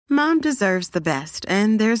Mom deserves the best,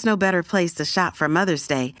 and there's no better place to shop for Mother's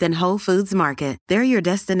Day than Whole Foods Market. They're your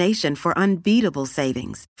destination for unbeatable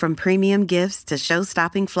savings, from premium gifts to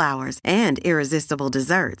show-stopping flowers and irresistible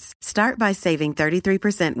desserts. Start by saving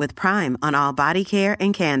 33% with Prime on all body care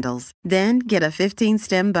and candles. Then get a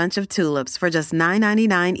 15-stem bunch of tulips for just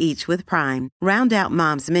 $9.99 each with Prime. Round out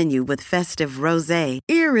Mom's menu with festive rosé,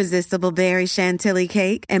 irresistible berry chantilly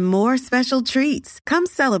cake, and more special treats. Come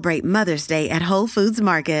celebrate Mother's Day at Whole Foods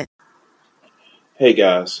Market. Hey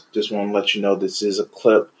guys, just want to let you know this is a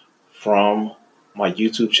clip from my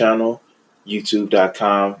YouTube channel,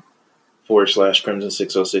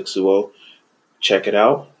 youtube.com/Crimson60620. Check it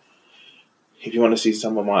out. If you want to see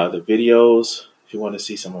some of my other videos, if you want to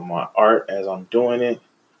see some of my art as I'm doing it,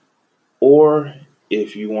 or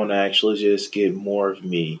if you want to actually just get more of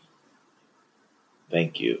me,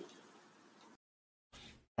 thank you.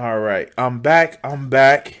 All right, I'm back.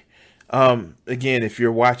 Again, if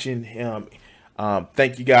you're watching,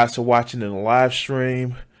 thank you guys for watching in the live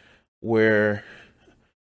stream where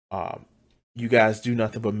you guys do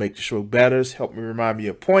nothing but make the show better, help me remind me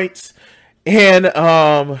of points. And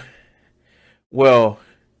well,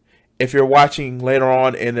 if you're watching later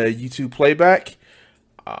on in a YouTube playback,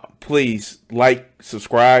 please like,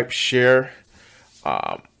 subscribe, share.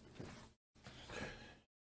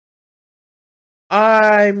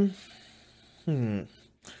 I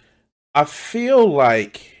feel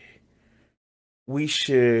like we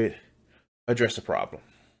should address the problem.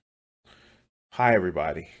 Hi,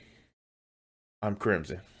 everybody. I'm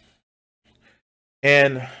Crimson.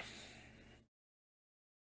 And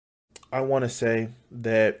I want to say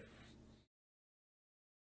that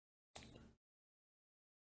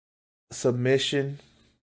submission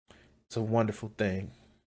is a wonderful thing.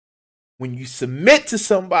 When you submit to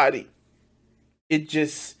somebody, it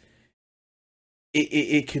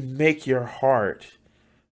can make your heart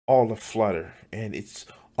all aflutter, and it's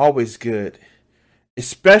always good,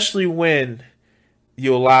 especially when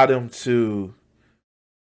you allow them to,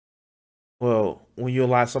 when you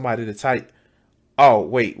allow somebody to type, oh,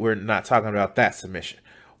 wait, we're not talking about that submission.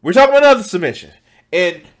 We're talking about another submission.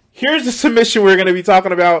 And here's the submission we're going to be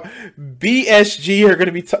talking about. BSG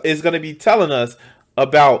is going to be telling us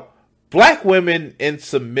about black women in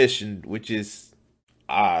submission, which is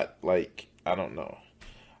odd. Like, I don't know.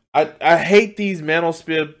 I hate these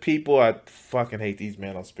manosphere people. I fucking hate these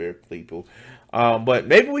manosphere people. But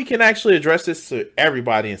maybe we can actually address this to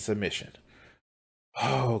everybody in submission.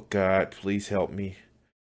 Oh, God, please help me.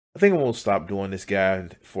 I think I'm going to stop doing this guy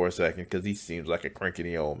for a second because he seems like a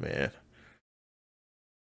cranky old man.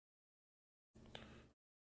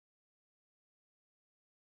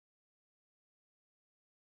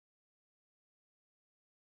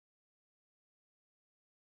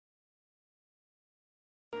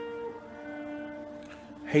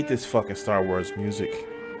 Hate this fucking Star Wars music.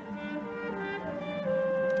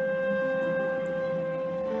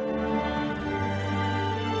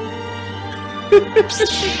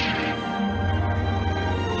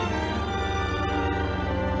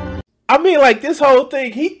 I mean, like, this whole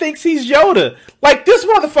thing, he thinks he's Yoda. Like, this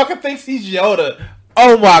motherfucker thinks he's Yoda.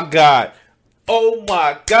 Oh my god. Oh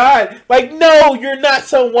my god. Like, no, you're not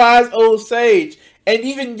some wise old sage. And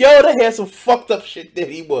even Yoda had some fucked up shit that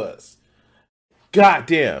he was. God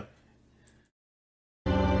damn.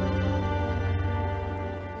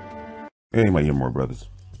 Hey, my Yamor brothers,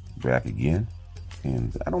 back again.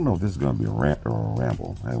 And I don't know if this is going to be a rant or a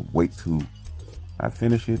ramble. I wait till I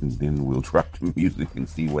finish it and then we'll drop the music and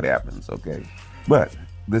see what happens, okay? But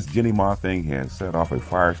this Jenny Ma thing has set off a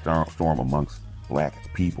firestorm amongst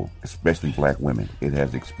black people, especially black women. It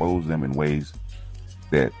has exposed them in ways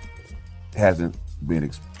that hasn't been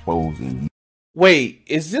exposed in years. Wait,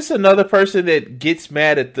 is this another person that gets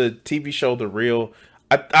mad at the TV show The Real?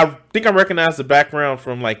 I think I recognize the background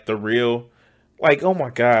from, like, The Real. Like, oh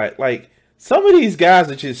my god. Like, some of these guys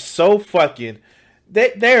are just so fucking...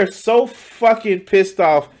 They're so fucking pissed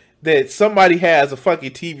off that somebody has a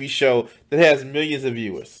fucking TV show that has millions of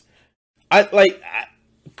viewers.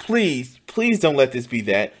 Please don't let this be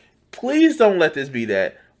that. Please don't let this be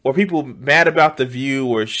that. Or people mad about The View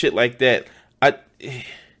or shit like that.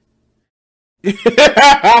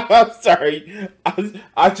 I'm sorry.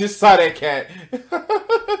 I just saw that cat.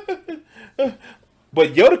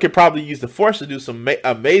 But Yoda could probably use the Force to do some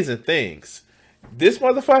amazing things. This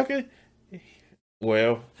motherfucker?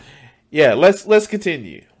 Well, yeah, let's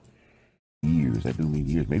continue. Years, I do mean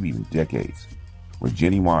years, maybe even decades, where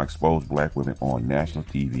Jenny Ma exposed black women on national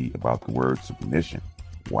TV about the word submission.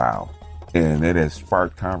 Wow. And it has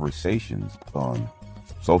sparked conversations on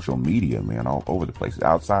social media, man, all over the place,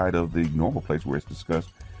 outside of the normal place where it's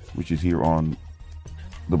discussed, which is here on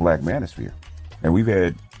the Black Manosphere. And we've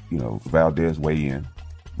had, Valdez weigh in.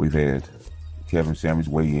 We've had Kevin Samuels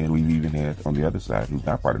weigh in. We've even had, on the other side, who's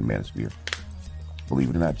not part of the Manosphere, believe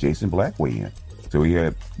it or not, Jason Black weigh in. So we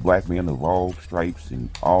had black men of all stripes in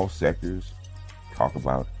all sectors talk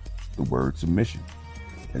about the word submission.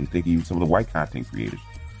 And I think even some of the white content creators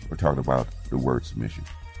were talking about the word submission.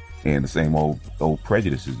 And the same old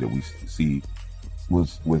prejudices that we see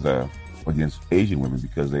with against Asian women,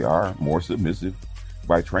 because they are more submissive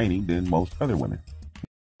by training than most other women.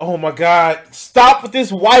 Oh my God, stop with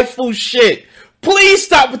this waifu shit. Please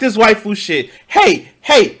stop with this waifu shit. Hey.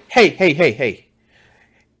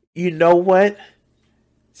 You know what?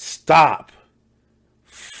 Stop.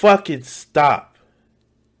 Fucking stop.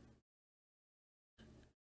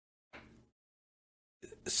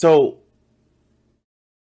 So,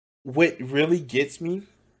 what really gets me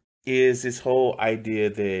is this whole idea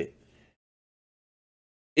that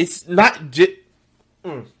it's not just...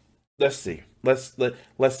 Let's see.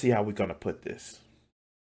 Let's see how we're gonna put this.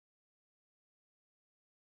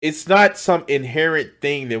 It's not some inherent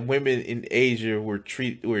thing that women in Asia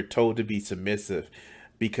were told to be submissive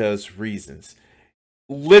because reasons.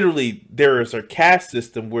 Literally, there is a caste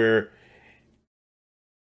system where,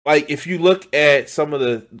 like, if you look at some of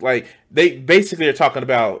the, like, they basically are talking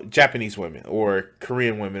about Japanese women or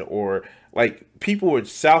Korean women or like people in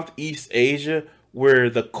Southeast Asia where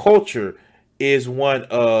the culture is one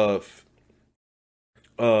of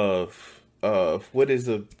what is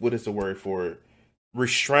the word for it?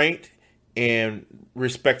 Restraint and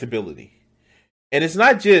respectability. And it's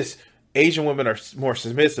not just Asian women are more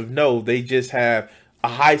submissive. No, they just have a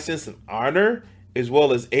high sense of honor, as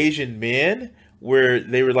well as Asian men, where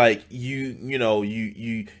they were like,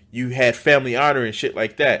 you had family honor and shit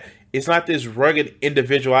like that. It's not this rugged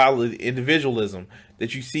individualism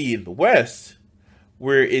that you see in the West,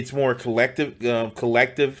 where it's more collective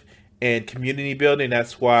and community building.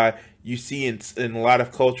 That's why you see in a lot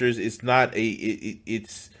of cultures, it's not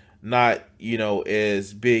as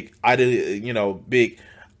big, big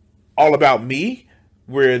all about me,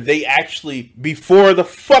 where they actually, before the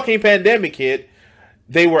fucking pandemic hit,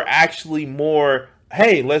 they were actually more,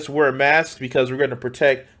 hey, let's wear masks because we're going to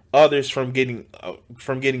protect others from getting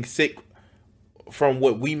sick from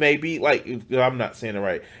what we may be. Like, I'm not saying it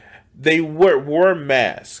right. They wore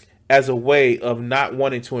masks as a way of not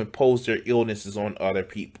wanting to impose their illnesses on other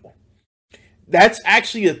people. That's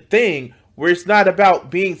actually a thing where it's not about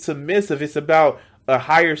being submissive. It's about a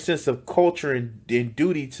higher sense of culture and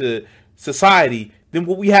duty to society than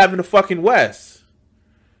what we have in the fucking West.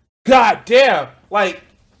 God damn. Like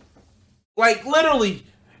literally,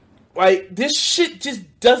 like, this shit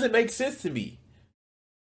just doesn't make sense to me.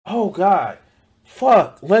 Oh God.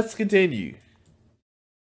 Fuck. Let's continue.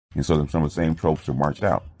 And so some of the same tropes are marched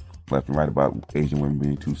out left and right about Asian women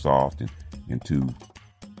being too soft and too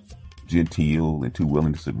genteel and too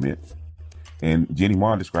willing to submit. And Jenny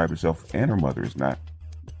Ma described herself and her mother as not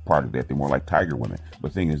part of that. They're more like tiger women. But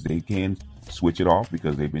the thing is, they can switch it off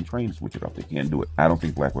because they've been trained to switch it off. They can do it. I don't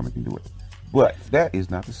think black women can do it. But that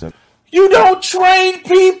is not the subject. You don't train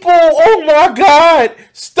people! Oh my God!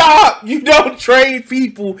 Stop! You don't train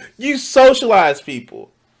people. You socialize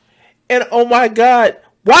people. And oh my God,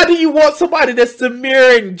 why do you want somebody that's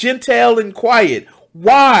demure and genteel and quiet?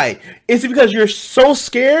 Why? Is it because you're so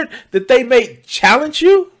scared that they may challenge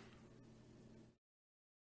you?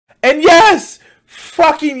 And yes,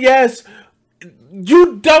 fucking yes,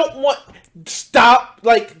 you don't want... Stop.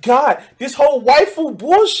 Like, God, this whole waifu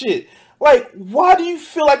bullshit. Like, why do you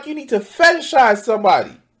feel like you need to fetishize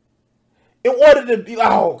somebody in order to be...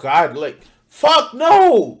 Oh, God, like, fuck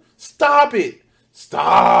no. Stop it.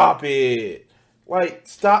 Stop it. Like,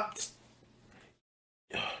 stop.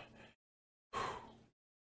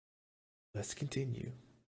 Let's continue.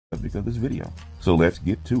 Because of this video. So let's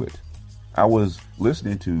get to it. I was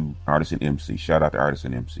listening to Artisan MC. Shout out to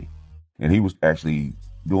Artisan MC. And he was actually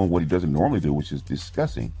doing what he doesn't normally do, which is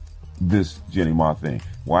discussing this Jenny Ma thing.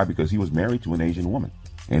 Why? Because he was married to an Asian woman.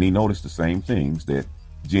 And he noticed the same things that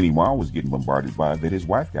Jenny Ma was getting bombarded by, that his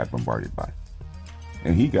wife got bombarded by.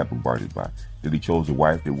 And he got bombarded by. That he chose a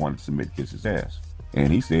wife that wanted to submit, kiss his ass. And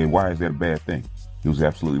he said, why is that a bad thing? He was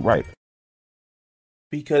absolutely right.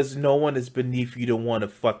 Because no one is beneath you to want to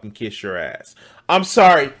fucking kiss your ass. I'm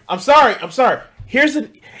sorry. Here's a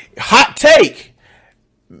hot take.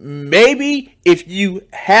 Maybe if you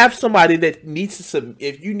have somebody that needs to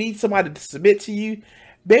if you need somebody to submit to you,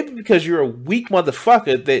 maybe because you're a weak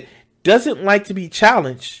motherfucker that doesn't like to be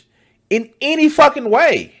challenged in any fucking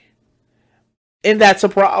way. And that's a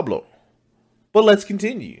problem. But let's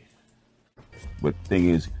continue. But the thing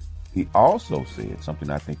is, he also said something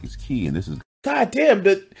I think is key, and this is God damn,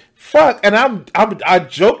 the fuck. And I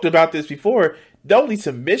joked about this before. The only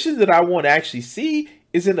submissions that I want to actually see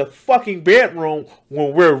is in the fucking bedroom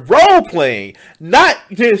when we're role playing, not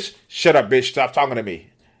just shut up, bitch, stop talking to me.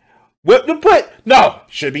 What the put? No,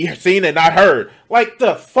 should be seen and not heard. Like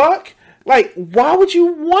the fuck? Like, why would you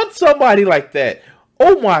want somebody like that?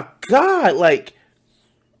 Oh my god! Like,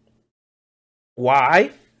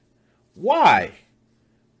 why? Why?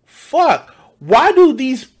 Fuck. Why do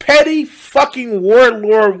these petty fucking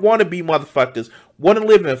warlord wannabe motherfuckers want to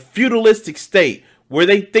live in a feudalistic state where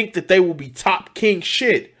they think that they will be top king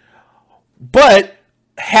shit? But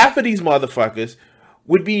half of these motherfuckers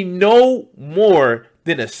would be no more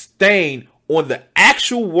than a stain on the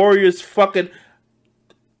actual warrior's fucking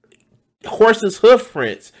horse's hoof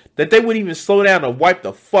prints that they would even slow down and wipe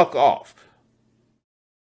the fuck off.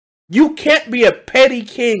 You can't be a petty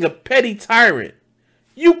king, a petty tyrant.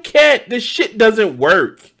 You can't. This shit doesn't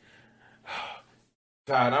work.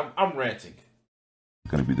 God, I'm ranting.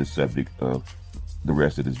 Going to be the subject of the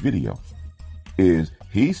rest of this video. Is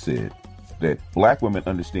he said that black women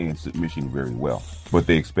understand submission very well, but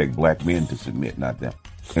they expect black men to submit, not them.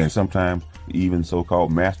 And sometimes even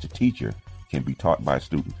so-called master teacher can be taught by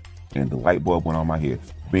students. And the light bulb went on my head.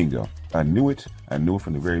 Bingo. I knew it. I knew it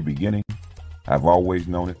from the very beginning. I've always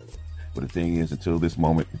known it. But the thing is, until this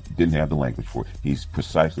moment, didn't have the language for it. He's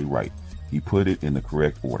precisely right. He put it in the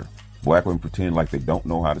correct order. Black women pretend like they don't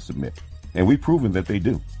know how to submit. And we've proven that they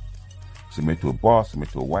do. Submit to a boss, submit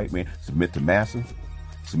to a white man, submit to massa,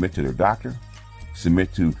 submit to their doctor,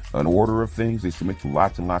 submit to an order of things. They submit to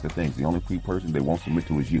lots and lots of things. The only person they won't submit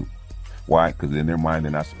to is you. Why? Because in their mind,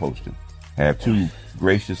 they're not supposed to. I have two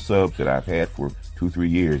gracious subs that I've had for 2-3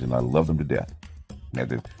 years, and I love them to death. Now,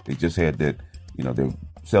 they just had that, they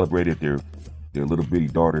celebrated their little bitty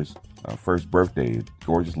daughter's first birthday.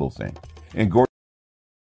 Gorgeous little thing. And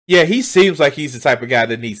yeah, he seems like he's the type of guy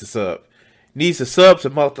that needs a sub. Needs a sub to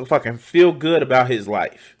motherfucking feel good about his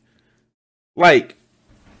life. Like,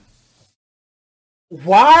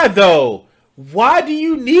 why though? Why do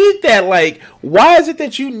you need that? Like, why is it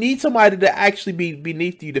that you need somebody to actually be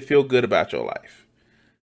beneath you to feel good about your life?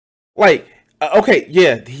 Like, okay,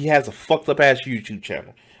 yeah, he has a fucked up ass YouTube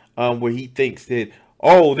channel where he thinks that,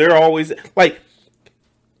 oh, they're always like,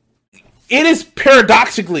 it is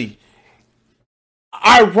paradoxically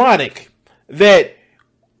ironic that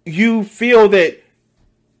you feel that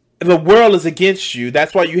the world is against you.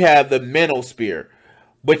 That's why you have the manosphere.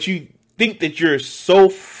 But you think that you're so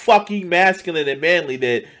fucking masculine and manly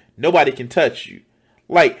that nobody can touch you.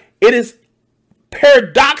 Like, it is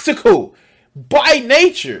paradoxical by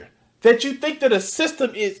nature that you think that a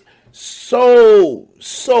system is so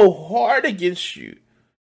hard against you.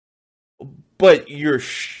 But you're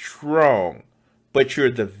strong. But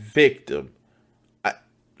you're the victim.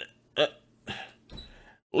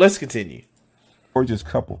 Let's continue. Gorgeous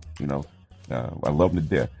couple, I love them to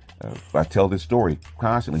death. I tell this story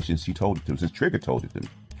constantly since Trigger told it to me.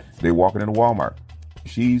 They're walking into Walmart.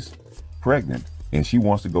 She's pregnant and she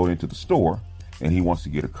wants to go into the store and he wants to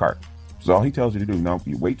get a cart. So all he tells her to do,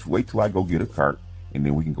 you wait till I go get a cart and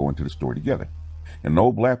then we can go into the store together. And an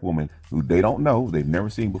old black woman who they don't know, they've never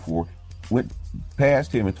seen before, went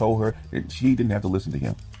past him and told her that she didn't have to listen to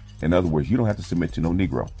him. In other words, you don't have to submit to no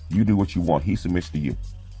Negro. You do what you want. He submits to you.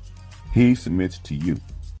 He submits to you.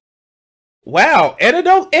 Wow,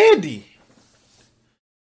 Antidote Andy.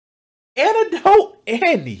 Antidote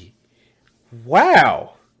Andy.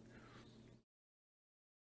 Wow.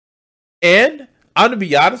 And I'm gonna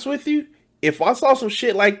be honest with you, if I saw some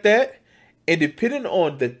shit like that, and depending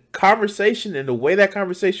on the conversation and the way that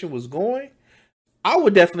conversation was going, I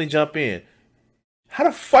would definitely jump in. How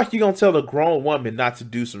the fuck you gonna tell a grown woman not to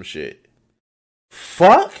do some shit?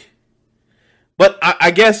 Fuck? But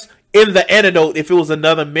I guess in the antidote, if it was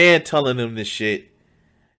another man telling them this shit,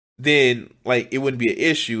 then like it wouldn't be an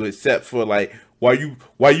issue, except for like, why you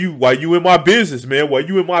in my business, man? Why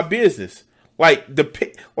you in my business? Like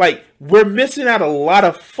we're missing out a lot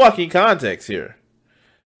of fucking context here.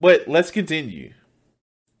 But let's continue.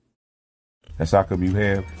 That's how come you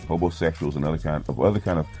have homosexuals and other kind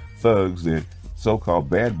of thugs that so-called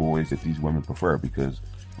bad boys that these women prefer, because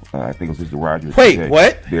I think it was Mr. Rogers. Wait,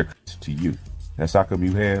 what? They're to you. That's how come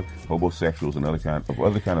you have homosexuals and other kind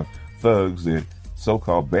of thugs that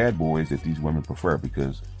so-called bad boys that these women prefer,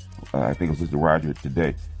 because I think it was Mr. Rogers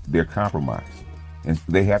today. They're compromised, and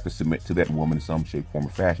they have to submit to that woman in some shape, form, or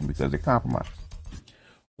fashion because they're compromised.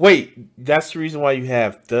 Wait, that's the reason why you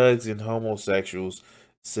have thugs and homosexuals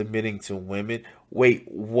submitting to women? Wait,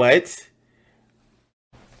 what?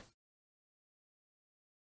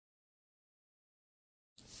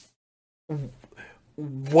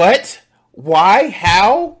 What? Why?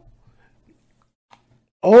 How?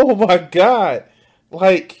 Oh my God.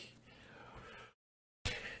 Like,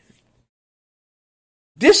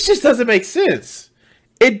 this just doesn't make sense.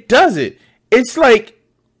 It doesn't. It's like,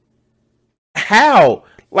 how?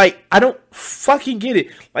 Like, I don't fucking get it.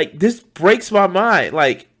 Like, this breaks my mind.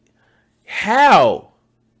 Like, how?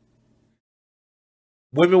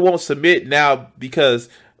 Women won't submit now because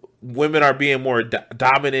women are being more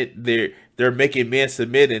dominant. They're making men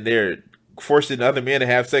submit, and they're forcing other men to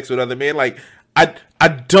have sex with other men. Like, I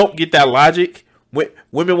don't get that logic.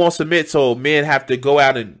 Women won't submit, so men have to go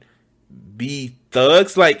out and be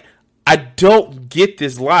thugs. Like, I don't get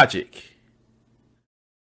this logic.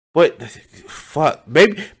 But fuck,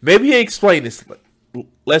 maybe he explained this.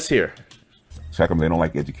 Let's hear. So how come they don't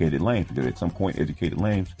like educated lames? Because at some point, educated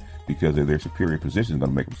lames, because of their superior position, is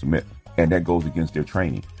going to make them submit, and that goes against their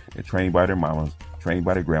training. They're trained by their mamas, trained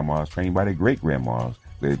by their grandmas, trained by their great grandmas.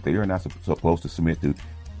 They are not supposed to submit to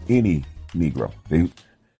any Negro.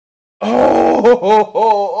 Oh,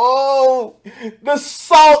 the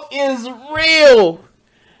salt is real.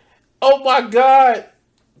 Oh my God.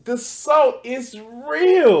 The salt is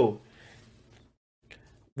real.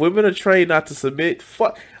 Women are trained not to submit.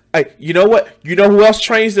 Fuck. You know what? You know who else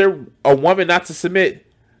trains a woman not to submit?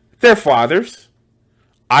 Their fathers.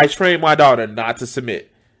 I train my daughter not to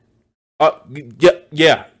submit.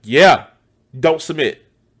 Yeah. Don't submit.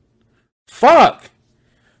 Fuck.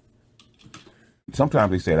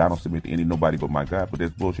 Sometimes they say, I don't submit to nobody but my God, but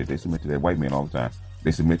that's bullshit. They submit to that white man all the time.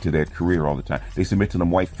 They submit to that career all the time. They submit to them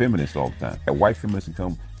white feminists all the time. That white feminist can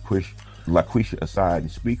come push LaQuisha aside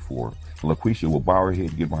and speak for her. LaQuisha will bow her head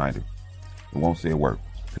and get behind her. It won't say a word.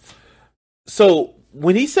 So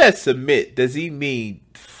when he says submit, does he mean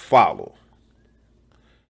follow?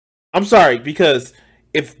 I'm sorry, because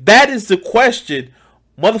if that is the question,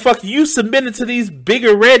 motherfucker, you submitted to these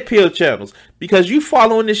bigger red pill channels because you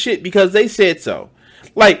following this shit because they said so.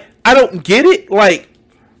 Like, I don't get it. Like,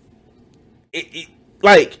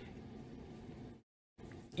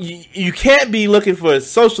 you can't be looking for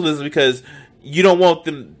socialism because you don't want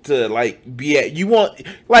them to, like, be at, you want,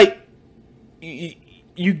 like,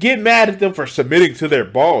 you get mad at them for submitting to their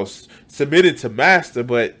boss, submitting to master,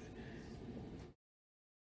 but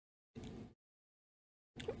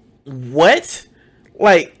what?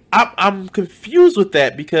 Like, I'm confused with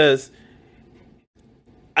that because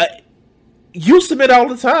you submit all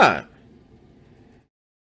the time.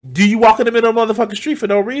 Do you walk in the middle of the motherfucking street for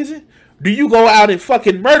no reason? Do you go out and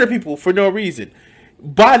fucking murder people for no reason?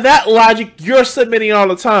 By that logic, you're submitting all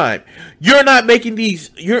the time. You're not making these.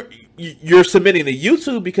 You're submitting to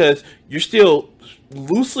YouTube because you're still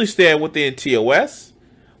loosely staying within TOS.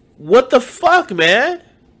 What the fuck, man?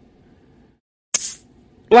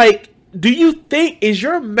 Like, do you think, is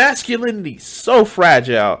your masculinity so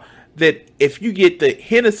fragile that if you get the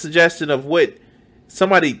hint of suggestion of what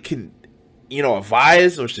somebody can,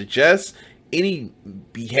 advise or suggest, any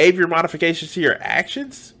behavior modifications to your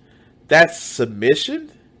actions, that's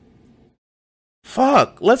submission?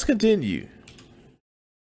 Fuck, let's continue.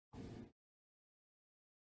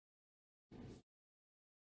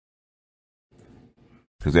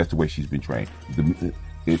 Because that's the way she's been trained.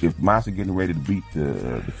 If Massa getting ready to beat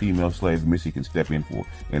the female slave, Missy can step in for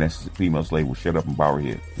her. And that female slave will shut up and bow her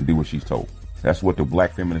head and do what she's told. That's what the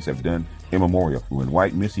black feminists have done immemorial. When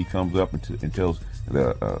white Missy comes up and tells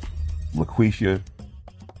the LaQuisha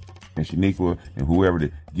and Shaniqua and whoever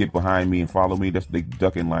to get behind me and follow me, they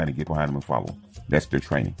duck in line and get behind them and follow them. That's their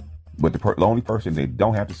training. But the only person they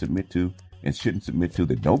don't have to submit to and shouldn't submit to,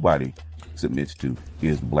 that nobody submits to,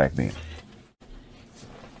 is the black man.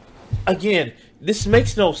 Again, this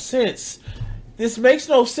makes no sense. This makes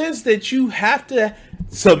no sense that you have to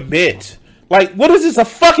submit. Like, what is this, a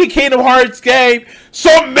fucking Kingdom Hearts game?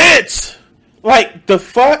 Submit! Like, the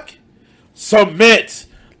fuck? Submit.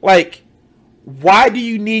 Like, why do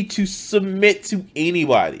you need to submit to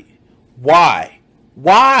anybody? Why?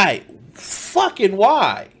 Why? Fucking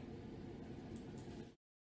why?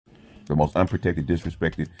 The most unprotected,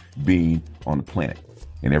 disrespected being on the planet.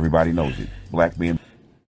 And everybody knows it. Black men.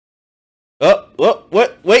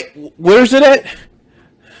 What? Wait, where's it at?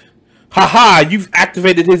 Haha, you've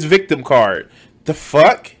activated his victim card. The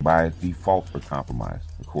fuck? By default or compromise,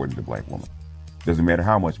 according to black woman. Doesn't matter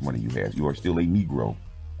how much money you have, you are still a Negro,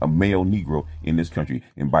 a male Negro in this country.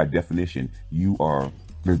 And by definition, you are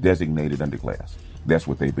the designated underclass. That's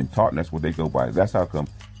what they've been taught, and that's what they go by. That's how come,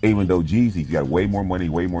 even though Jeezy's got way more money,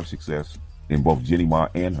 way more success in both Jenny Ma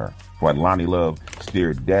and her. Why Lonnie Love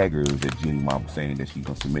stared daggers at Jenny Ma saying that she's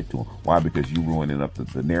going to submit to him. Why? Because you ruining up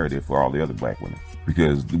the narrative for all the other black women.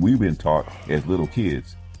 Because we've been taught as little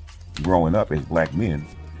kids, growing up as black men,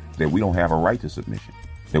 that we don't have a right to submission.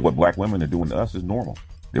 That what black women are doing to us is normal.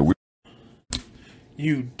 That we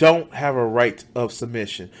You don't have a right of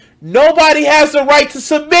submission. Nobody has the right to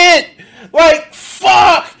submit. Like,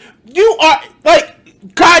 fuck. You are,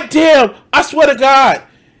 like, goddamn. I swear to God.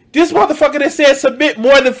 This motherfucker that said submit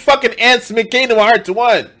more than fucking Ansem in Kingdom Hearts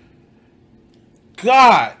 1.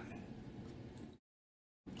 God.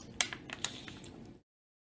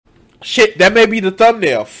 Shit, that may be the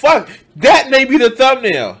thumbnail. Fuck. That may be the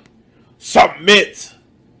thumbnail. Submit.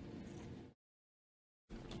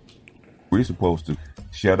 we're supposed to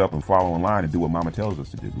shut up and follow in line and do what mama tells us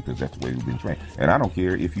to do, because that's the way we've been trained. And I don't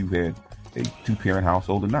care if you've had a two-parent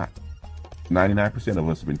household or not. 99% of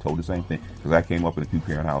us have been told the same thing, because I came up in a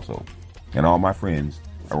two-parent household. And all my friends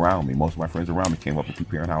around me, most of my friends around me came up in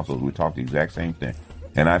two-parent households. We talked the exact same thing.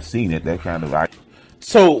 And I've seen it, that kind of...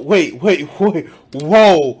 So, wait. Whoa.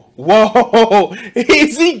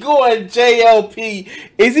 Is he going JLP?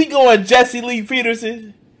 Is he going Jesse Lee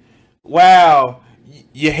Peterson? Wow.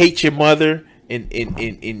 You hate your mother and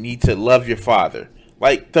need to love your father.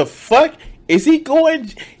 Like, the fuck? Is he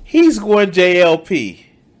going... He's going JLP.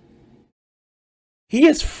 He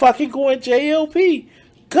is fucking going JLP.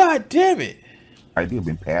 God damn it. Idea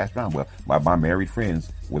been passed down. Well, my married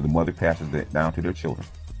friends, where the mother passes that down to their children.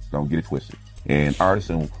 Don't get it twisted. And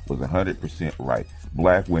Artisan was 100% right.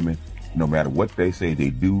 Black women, no matter what they say, they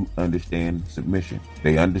do understand submission.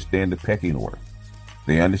 They understand the pecking order.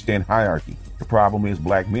 They understand hierarchy. The problem is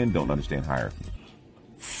black men don't understand hierarchy.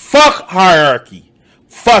 Fuck hierarchy.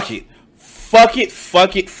 Fuck it.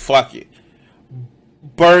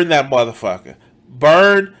 Burn that motherfucker.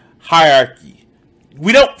 Burn hierarchy.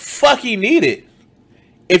 We don't fucking need it.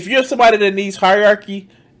 If you're somebody that needs hierarchy,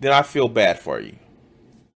 then I feel bad for you.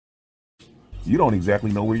 You don't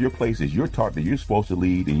exactly know where your place is. You're taught that you're supposed to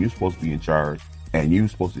lead and you're supposed to be in charge, and you're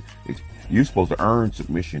supposed to earn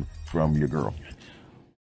submission from your girl.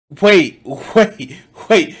 Wait.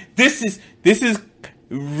 This is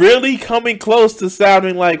really coming close to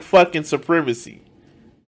sounding like fucking supremacy.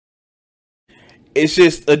 It's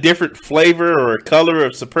just a different flavor or a color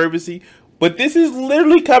of supremacy, but this is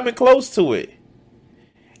literally coming close to it.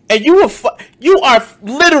 And you are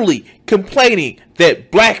literally complaining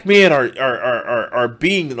that black men are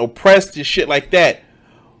being oppressed and shit like that.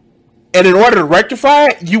 And in order to rectify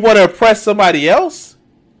it, you want to oppress somebody else?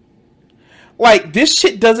 Like, this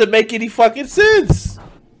shit doesn't make any fucking sense.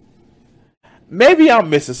 Maybe I'm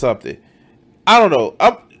missing something. I don't know.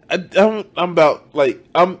 I'm about, like,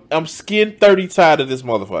 I'm skin 30 tired of this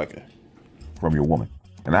motherfucker. From your woman.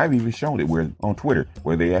 And I've even shown it on Twitter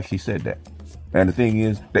where they actually said that. And the thing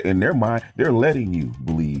is that in their mind, they're letting you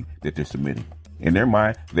believe that they're submitting. In their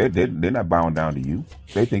mind, they're not bowing down to you.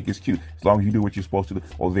 They think it's cute. As long as you do what you're supposed to do.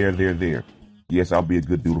 Oh, there. Yes, I'll be a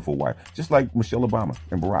good, dutiful wife. Just like Michelle Obama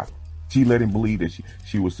and Barack. She let him believe that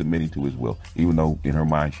she was submitting to his will, even though in her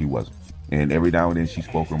mind she wasn't. And every now and then she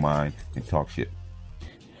spoke her mind and talked shit.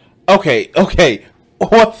 Okay.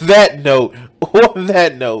 On that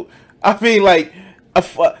note, I mean, like,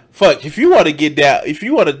 fuck, if you want to get down, if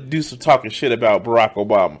you want to do some talking shit about Barack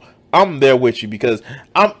Obama, I'm there with you, because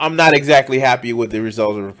I'm not exactly happy with the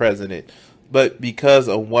results of the president. But because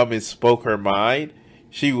a woman spoke her mind,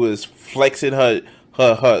 she was flexing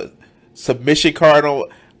her submission card on,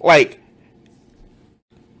 like,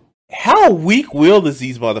 how weak-willed is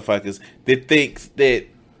these motherfuckers that thinks that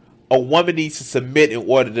a woman needs to submit in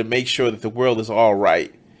order to make sure that the world is all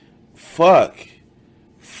right? Fuck.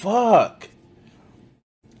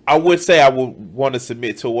 I would say I would want to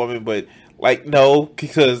submit to a woman, but, like, no,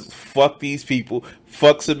 because fuck these people,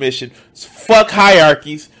 fuck submission, fuck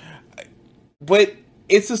hierarchies. But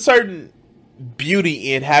it's a certain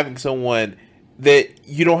beauty in having someone that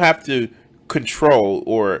you don't have to control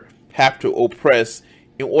or have to oppress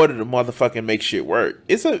in order to motherfucking make shit work.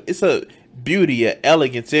 It's a beauty, an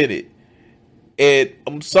elegance in it. And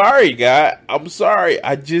I'm sorry, guy. I'm sorry.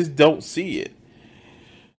 I just don't see it.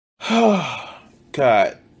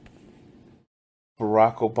 God.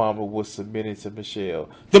 Barack Obama was submitting to Michelle.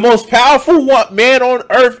 The most powerful man on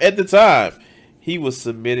earth at the time. He was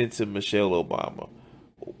submitting to Michelle Obama.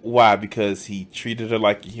 Why? Because he treated her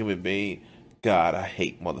like a human being? God, I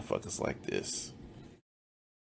hate motherfuckers like this.